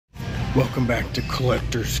Welcome back to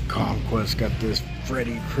Collector's Conquest. Got this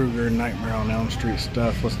Freddy Krueger Nightmare on Elm Street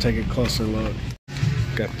stuff. Let's take a closer look.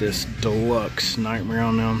 Got this deluxe Nightmare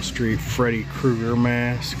on Elm Street Freddy Krueger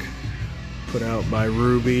mask put out by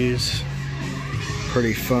Ruby's.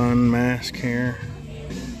 Pretty fun mask here.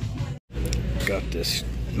 Got this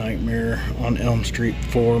Nightmare on Elm Street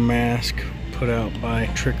 4 mask put out by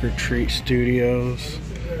Trick or Treat Studios.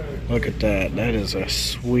 Look at that. That is a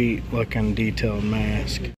sweet looking detailed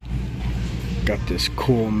mask. Got this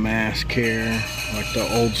cool mask here, like the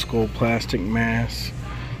old school plastic mask.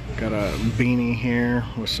 Got a beanie here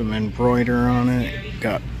with some embroider on it.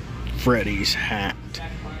 Got Freddy's hat.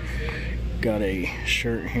 Got a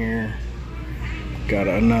shirt here. Got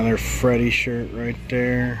another Freddy shirt right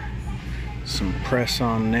there. Some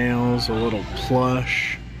press-on nails, a little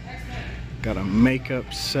plush. Got a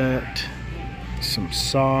makeup set. Some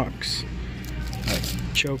socks.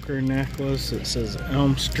 A choker necklace that says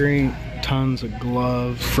Elm Street. Tons of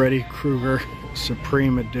gloves. Freddy Krueger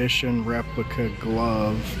Supreme Edition replica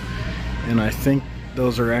glove. And I think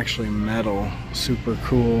those are actually metal. Super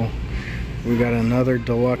cool. We got another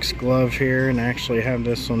deluxe glove here, and I actually have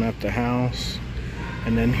this one at the house.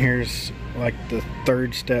 And then here's like the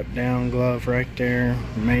third step down glove right there,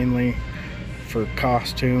 mainly for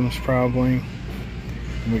costumes probably.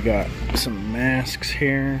 We got some masks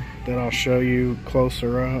here that I'll show you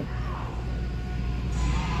closer up.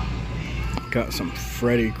 Got some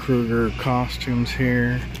Freddy Krueger costumes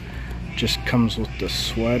here. Just comes with the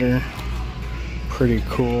sweater. Pretty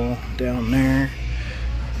cool down there.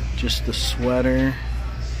 Just the sweater.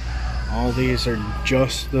 All these are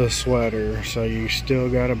just the sweater, so you still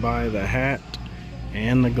gotta buy the hat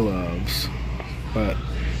and the gloves. But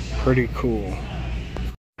pretty cool.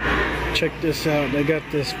 Check this out. They got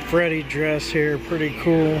this Freddy dress here. Pretty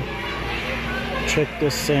cool. Check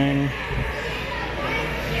this thing.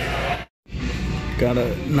 Got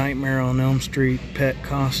a Nightmare on Elm Street pet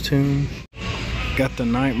costume. Got the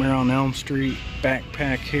Nightmare on Elm Street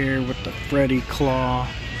backpack here with the Freddy claw.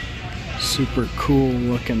 Super cool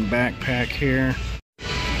looking backpack here.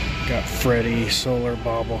 Got Freddy solar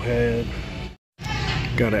bobblehead.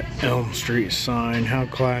 Got an Elm Street sign. How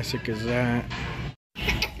classic is that?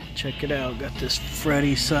 Check it out. Got this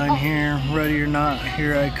Freddy sign here. Ready or not,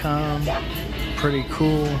 here I come. Pretty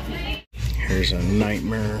cool. Here's a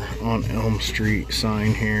Nightmare on Elm Street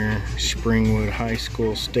sign here. Springwood High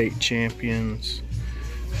School state champions.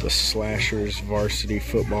 The Slashers varsity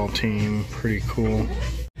football team. Pretty cool.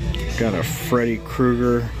 Got a Freddy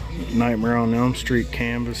Krueger Nightmare on Elm Street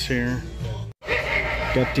canvas here.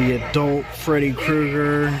 Got the adult Freddy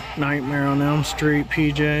Krueger Nightmare on Elm Street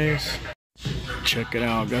PJs. Check it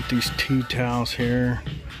out. Got these tea towels here.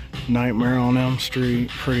 Nightmare on Elm Street.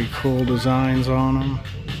 Pretty cool designs on them.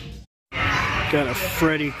 Got a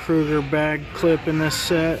Freddy Krueger bag clip in this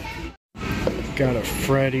set. Got a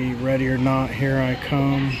Freddy Ready or Not, Here I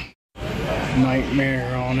Come.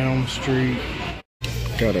 Nightmare on Elm Street.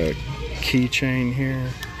 Got a keychain here.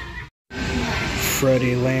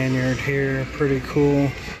 Freddy lanyard here. Pretty cool.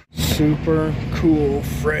 Super cool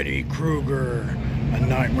Freddy Krueger. A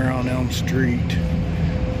Nightmare on Elm Street.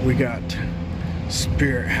 We got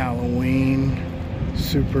Spirit Halloween.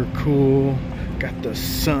 Super cool. Got the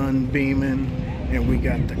sun beaming, and we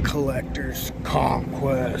got the Collector's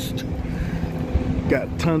Conquest.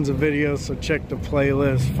 Got tons of videos, so check the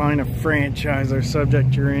playlist. Find a franchise or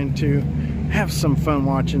subject you're into. Have some fun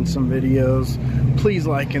watching some videos. Please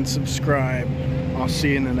like and subscribe. I'll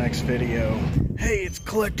see you in the next video. Hey, it's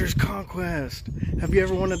Collector's Conquest. Have you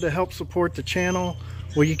ever wanted to help support the channel?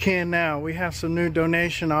 Well, you can now. We have some new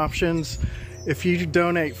donation options. If you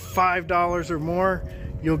donate $5 or more,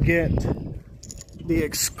 you'll get the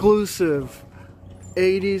exclusive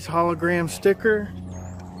 80s hologram sticker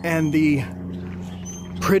and the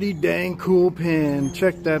pretty dang cool pin.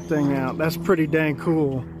 Check that thing out. That's pretty dang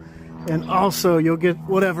cool. And also you'll get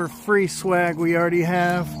whatever free swag we already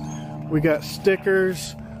have. We got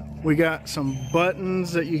stickers. We got some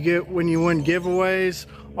buttons that you get when you win giveaways.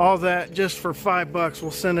 All that just for $5.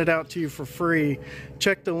 We'll send it out to you for free.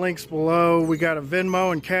 Check the links below. We got a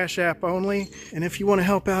Venmo and Cash App only. And if you want to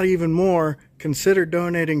help out even more, consider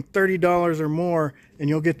donating $30 or more and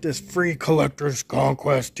you'll get this free Collector's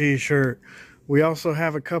Conquest t-shirt. We also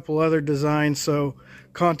have a couple other designs, so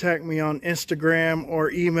contact me on Instagram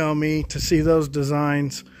or email me to see those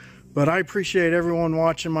designs. But I appreciate everyone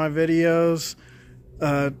watching my videos.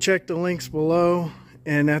 Check the links below.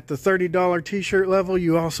 And at the $30 t-shirt level,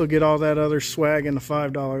 you also get all that other swag in the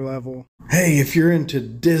 $5 level. Hey, if you're into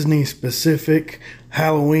Disney specific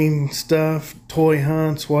Halloween stuff, toy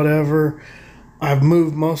hunts, whatever, I've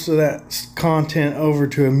moved most of that content over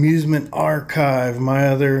to Amusement Archive, my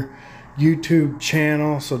other YouTube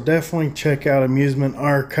channel, so definitely check out Amusement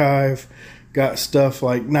Archive. Got stuff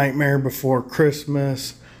like Nightmare Before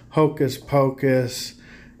Christmas, Hocus Pocus,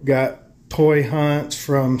 got toy hunts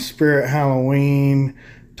from Spirit Halloween,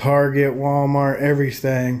 Target, Walmart,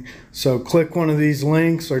 everything. So click one of these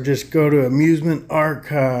links or just go to Amusement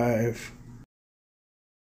Archive.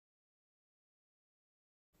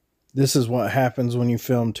 This is what happens when you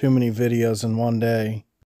film too many videos in one day.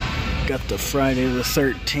 Got the Friday the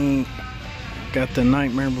 13th, got the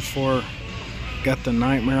Nightmare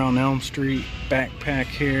on Elm Street backpack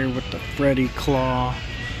here with the Freddy claw.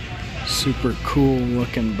 Super cool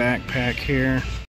looking backpack here.